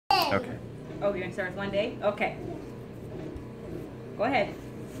Okay. Oh, you're gonna start with one day? Okay. Go ahead.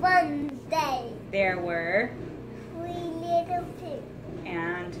 One day. There were 3 little pigs.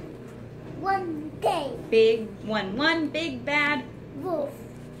 and One day. one big bad. Wolf.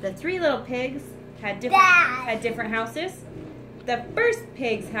 The 3 little pigs had Dad. different houses. The first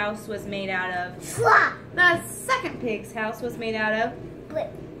pig's house was made out of. Swat. The second pig's house was made out of. Brick.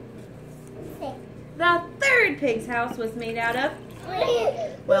 Six. The third pig's house was made out of.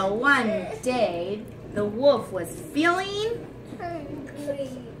 Well, one day the wolf was feeling Hungry.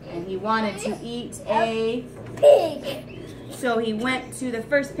 and he wanted to eat a. Pig. So he went to the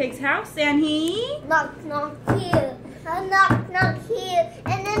first pig's house and he. Knock, knock here. A knock, knock here.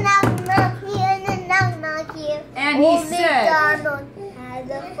 And a knock, knock here. And a knock, knock here. And he Old said. MacDonald had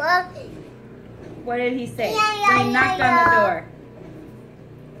a farm. What did he say Yeah, when he knocked on the door?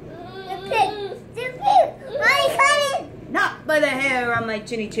 The pig. The pig. Why are you coming? Not by the hair on my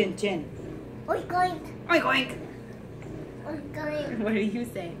chinny chin chin. Oink, oink. Oink oink. Oink, oink. What did you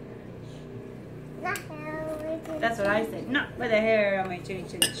say? Nothing. That's what I said. Not by the hair on my chinny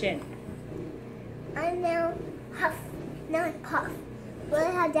chin chin. I now huff. Now puff. Put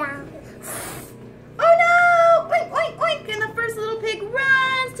her down. Oh no! Oink oink oink! And the first little pig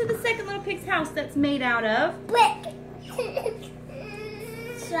runs to the second little pig's house that's made out of. Brick.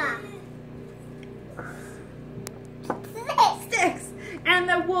 Swat. Sticks. And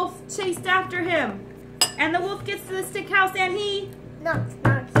the wolf chased after him. And the wolf gets to the stick house and he. Knock,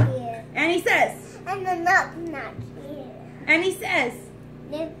 knock here. And he says. And the knock, knock here. And he says.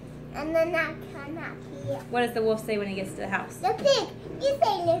 And the knock, knock here. What does the wolf say when he gets to the house? The pig. You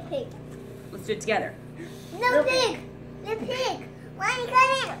say the pig. Let's do it together. The pig. The pig. Why are you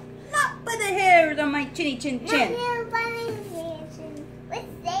coming? Not by the hairs on my chinny chin chin. Let's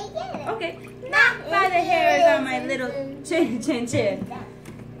say it. Okay. Not by the hairs on my little chin chin chin.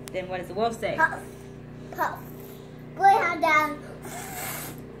 Then what does the wolf say? Puff. Puff. Put her down.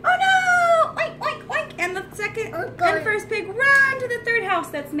 Oh no! Oink oink oink! And the second and first pig run to the third house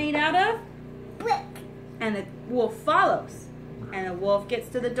that's made out of. Brick. And the wolf follows. And the wolf gets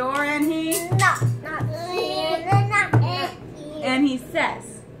to the door and he. Knock, knock here. Knock, knock here. And he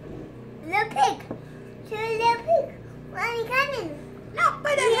says. Little pig. To the little pig. Why are you coming? Not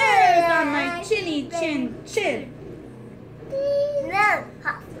by the hairs on my chinny chin chin. No.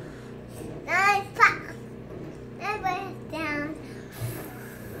 Puff. Nice puff. Then put it down.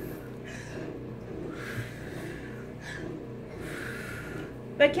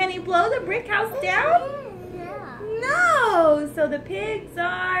 But can he blow the brick house down? No. So the pigs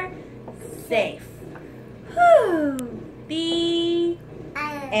are safe. Whew. The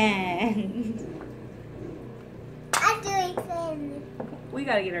end. I do it. We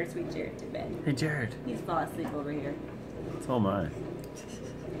gotta get our sweet Jared to bed. Hey, Jared. He's falling asleep over here. So am I.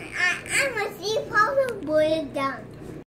 I'm a sea powder boy down.